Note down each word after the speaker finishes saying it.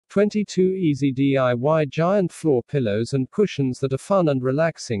22 easy DIY giant floor pillows and cushions that are fun and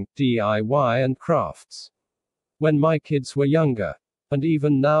relaxing, DIY and crafts. When my kids were younger, and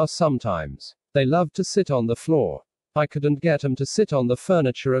even now sometimes, they loved to sit on the floor. I couldn't get them to sit on the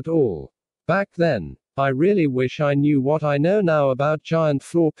furniture at all. Back then, I really wish I knew what I know now about giant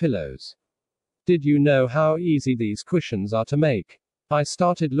floor pillows. Did you know how easy these cushions are to make? I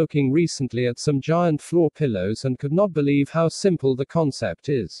started looking recently at some giant floor pillows and could not believe how simple the concept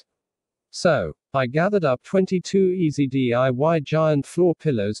is. So, I gathered up 22 easy DIY giant floor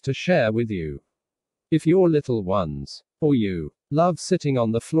pillows to share with you. If your little ones, or you, love sitting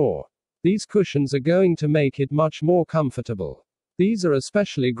on the floor, these cushions are going to make it much more comfortable. These are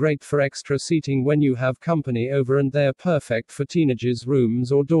especially great for extra seating when you have company over, and they're perfect for teenagers'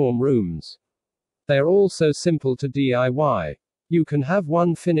 rooms or dorm rooms. They're also simple to DIY. You can have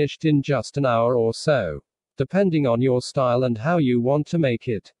one finished in just an hour or so, depending on your style and how you want to make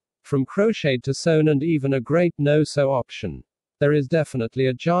it. From crocheted to sewn and even a great no-sew option. There is definitely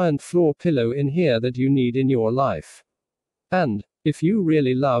a giant floor pillow in here that you need in your life. And, if you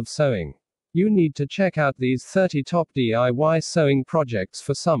really love sewing, you need to check out these 30 top DIY sewing projects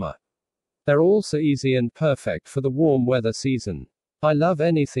for summer. They're also easy and perfect for the warm weather season. I love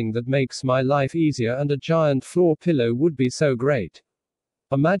anything that makes my life easier, and a giant floor pillow would be so great.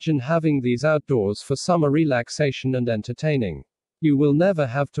 Imagine having these outdoors for summer relaxation and entertaining. You will never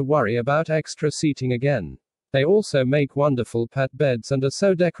have to worry about extra seating again. They also make wonderful pet beds and are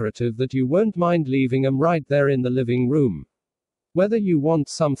so decorative that you won't mind leaving them right there in the living room. Whether you want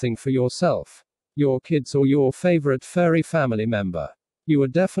something for yourself, your kids, or your favorite furry family member, you are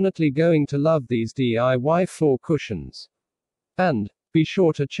definitely going to love these DIY floor cushions. And, be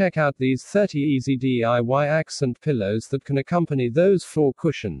sure to check out these 30 easy DIY accent pillows that can accompany those floor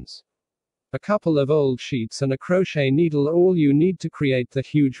cushions. A couple of old sheets and a crochet needle are all you need to create the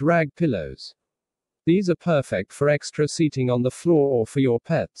huge rag pillows. These are perfect for extra seating on the floor or for your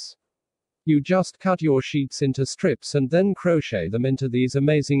pets. You just cut your sheets into strips and then crochet them into these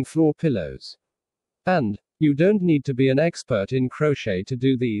amazing floor pillows. And, you don't need to be an expert in crochet to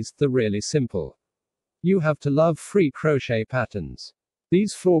do these, they're really simple. You have to love free crochet patterns.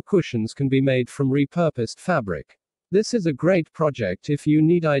 These floor cushions can be made from repurposed fabric. This is a great project if you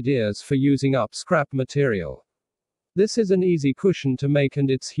need ideas for using up scrap material. This is an easy cushion to make, and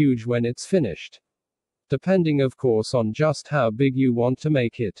it's huge when it's finished. Depending of course on just how big you want to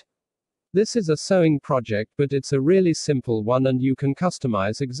make it. This is a sewing project, but it's a really simple one, and you can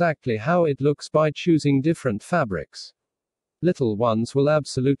customize exactly how it looks by choosing different fabrics. Little ones will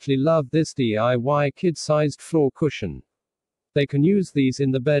absolutely love this DIY kid-sized floor cushion. They can use these in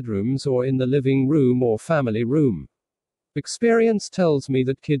the bedrooms or in the living room or family room. Experience tells me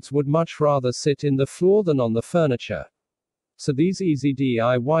that kids would much rather sit in the floor than on the furniture. So these easy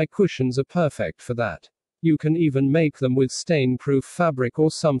DIY cushions are perfect for that. You can even make them with stain-proof fabric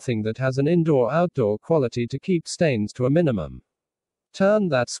or something that has an indoor-outdoor quality to keep stains to a minimum. Turn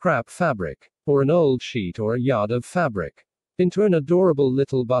that scrap fabric, or an old sheet or a yard of fabric, into an adorable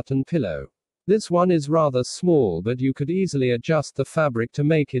little button pillow. This one is rather small, but you could easily adjust the fabric to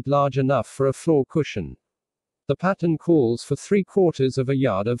make it large enough for a floor cushion. The pattern calls for 3/4 of a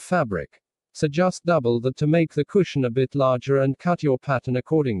yard of fabric. So just double that to make the cushion a bit larger and cut your pattern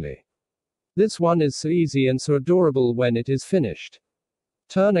accordingly. This one is so easy and so adorable when it is finished.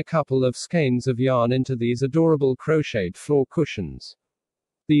 Turn a couple of skeins of yarn into these adorable crocheted floor cushions.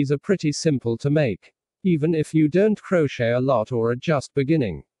 These are pretty simple to make. Even if you don't crochet a lot or are just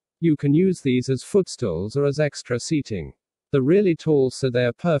beginning, you can use these as footstools or as extra seating. They're really tall, so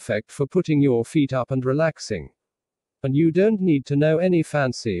they're perfect for putting your feet up and relaxing. And you don't need to know any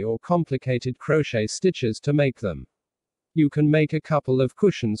fancy or complicated crochet stitches to make them. You can make a couple of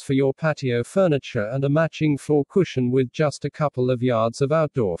cushions for your patio furniture and a matching floor cushion with just a couple of yards of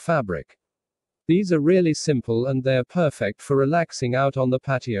outdoor fabric. These are really simple, and they're perfect for relaxing out on the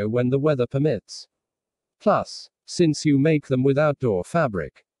patio when the weather permits. Plus, since you make them with outdoor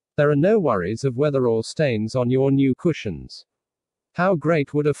fabric, there are no worries of weather or stains on your new cushions. How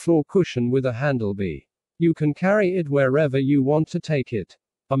great would a floor cushion with a handle be? You can carry it wherever you want to take it.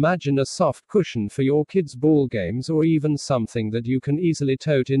 Imagine a soft cushion for your kids' ball games, or even something that you can easily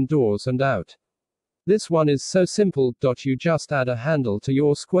tote indoors and out. This one is so simple, you just add a handle to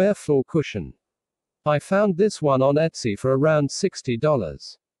your square floor cushion. I found this one on Etsy for around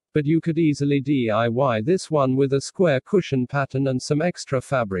 $60. But you could easily DIY this one with a square cushion pattern and some extra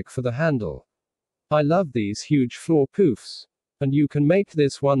fabric for the handle. I love these huge floor poofs. And you can make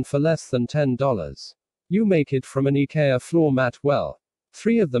this one for less than $10. You make it from an IKEA floor mat, well,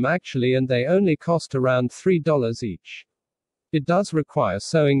 3 of them actually, and they only cost around $3 each. It does require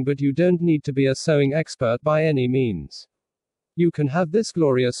sewing, but you don't need to be a sewing expert by any means. You can have this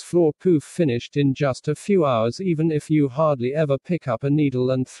glorious floor poof finished in just a few hours even if you hardly ever pick up a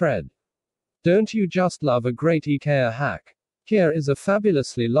needle and thread. Don't you just love a great IKEA hack? Here is a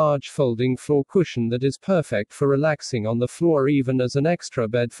fabulously large folding floor cushion that is perfect for relaxing on the floor, even as an extra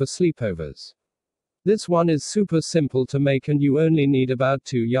bed for sleepovers. This one is super simple to make and you only need about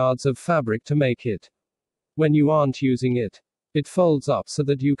 2 yards of fabric to make it. When you aren't using it, it folds up so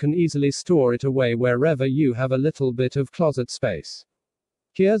that you can easily store it away wherever you have a little bit of closet space.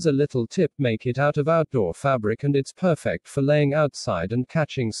 Here's a little tip: make it out of outdoor fabric and it's perfect for laying outside and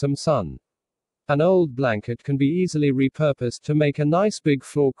catching some sun. An old blanket can be easily repurposed to make a nice big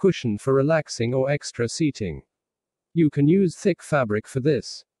floor cushion for relaxing or extra seating. You can use thick fabric for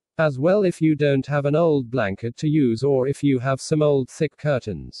this as well if you don't have an old blanket to use, or if you have some old thick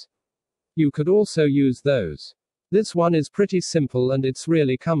curtains. You could also use those. This one is pretty simple and it's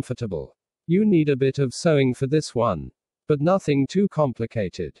really comfortable. You need a bit of sewing for this one, but nothing too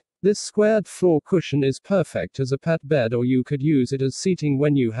complicated. This squared floor cushion is perfect as a pet bed, or you could use it as seating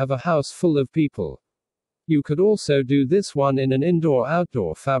when you have a house full of people. You could also do this one in an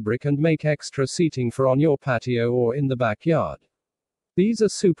indoor-outdoor fabric and make extra seating for on your patio or in the backyard. These are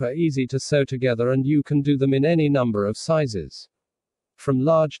super easy to sew together and you can do them in any number of sizes, from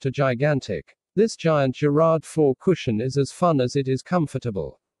large to gigantic. This giant Girard floor cushion is as fun as it is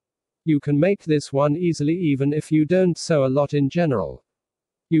comfortable. You can make this one easily even if you don't sew a lot in general.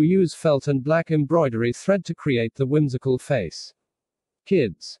 You use felt and black embroidery thread to create the whimsical face.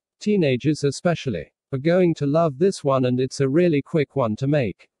 Kids, teenagers especially, are going to love this one, and it's a really quick one to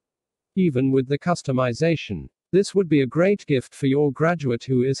make. Even with the customization, this would be a great gift for your graduate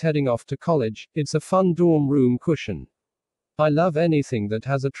who is heading off to college. It's a fun dorm room cushion. I love anything that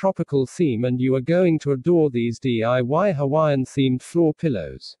has a tropical theme, and you are going to adore these DIY Hawaiian themed floor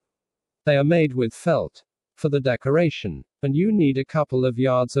pillows. They are made with felt for the decoration, and you need a couple of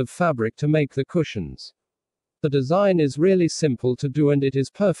yards of fabric to make the cushions. The design is really simple to do and it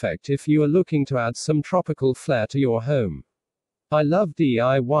is perfect if you are looking to add some tropical flair to your home. I love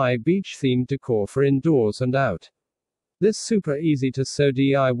DIY beach themed decor for indoors and out. This super easy to sew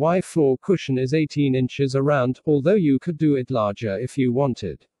DIY floor cushion is 18 inches around, although you could do it larger if you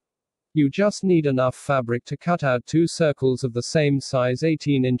wanted. You just need enough fabric to cut out 2 circles of the same size,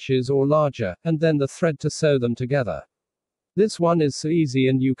 18 inches or larger, and then the thread to sew them together. This one is so easy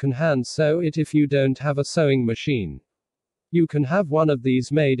and you can hand sew it if you don't have a sewing machine. You can have one of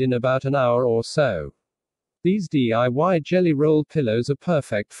these made in about an hour or so. These DIY jelly roll pillows are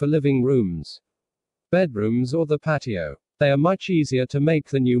perfect for living rooms, bedrooms or the patio. They are much easier to make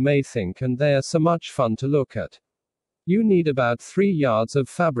than you may think, and they are so much fun to look at. You need about 3 yards of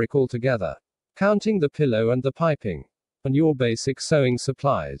fabric altogether, counting the pillow and the piping, and your basic sewing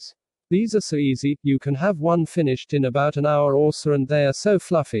supplies. These are so easy, you can have one finished in about an hour or so, and they are so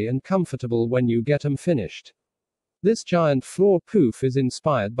fluffy and comfortable when you get them finished. This giant floor poof is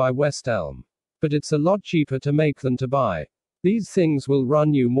inspired by West Elm, but it's a lot cheaper to make than to buy. These things will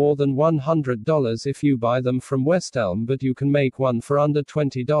run you more than $100 if you buy them from West Elm, but you can make one for under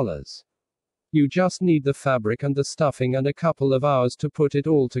 $20. You just need the fabric and the stuffing and a couple of hours to put it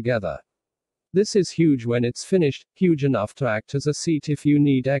all together. This is huge when it's finished, huge enough to act as a seat if you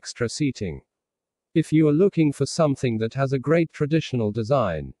need extra seating. If you are looking for something that has a great traditional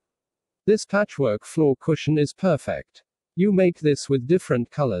design, this patchwork floor cushion is perfect. You make this with different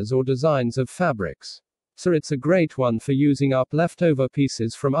colors or designs of fabrics, so it's a great one for using up leftover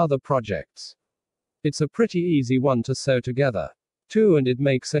pieces from other projects. It's a pretty easy one to sew together, too, and it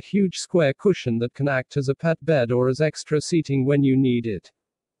makes a huge square cushion that can act as a pet bed or as extra seating when you need it.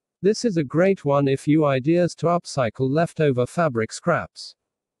 This is a great one if you ideas to upcycle leftover fabric scraps.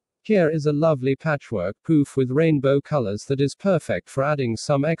 Here is a lovely patchwork poof with rainbow colors that is perfect for adding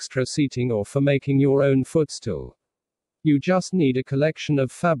some extra seating or for making your own footstool. You just need a collection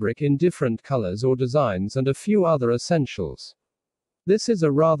of fabric in different colors or designs and a few other essentials. This is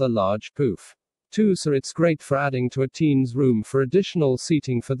a rather large poof, too, so it's great for adding to a teen's room for additional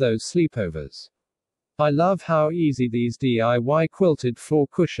seating for those sleepovers. I love how easy these DIY quilted floor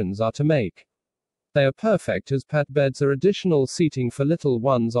cushions are to make. They are perfect as pet beds or additional seating for little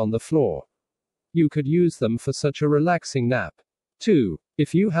ones on the floor. You could use them for such a relaxing nap, too,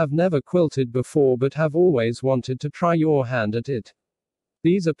 if you have never quilted before but have always wanted to try your hand at it.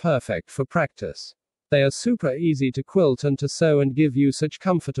 These are perfect for practice. They are super easy to quilt and to sew and give you such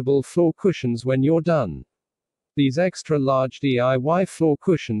comfortable floor cushions when you're done. These extra large DIY floor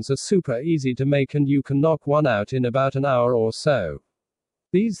cushions are super easy to make and you can knock one out in about an hour or so.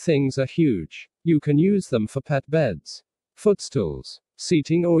 These things are huge. You can use them for pet beds, footstools,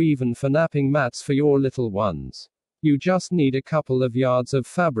 seating, or even for napping mats for your little ones. You just need a couple of yards of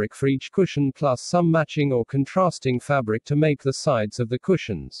fabric for each cushion plus some matching or contrasting fabric to make the sides of the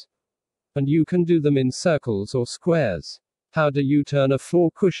cushions. And you can do them in circles or squares. How do you turn a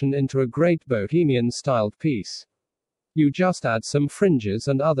floor cushion into a great bohemian-styled piece? You just add some fringes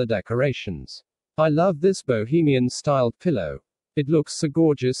and other decorations. I love this bohemian-styled pillow. It looks so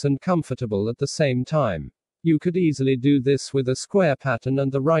gorgeous and comfortable at the same time. You could easily do this with a square pattern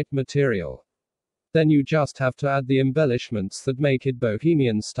and the right material. Then you just have to add the embellishments that make it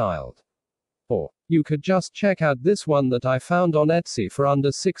bohemian-styled. Or, you could just check out this one that I found on Etsy for under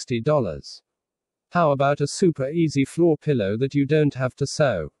 $60. How about a super easy floor pillow that you don't have to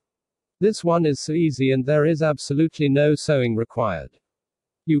sew? This one is so easy and there is absolutely no sewing required.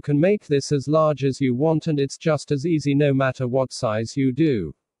 You can make this as large as you want and it's just as easy no matter what size you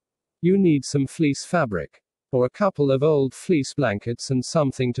do. You need some fleece fabric, or a couple of old fleece blankets and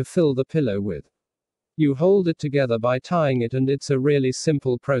something to fill the pillow with. You hold it together by tying it and it's a really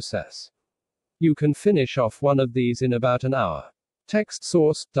simple process. You can finish off one of these in about an hour. Text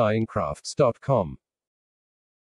source, dyingcrafts.com.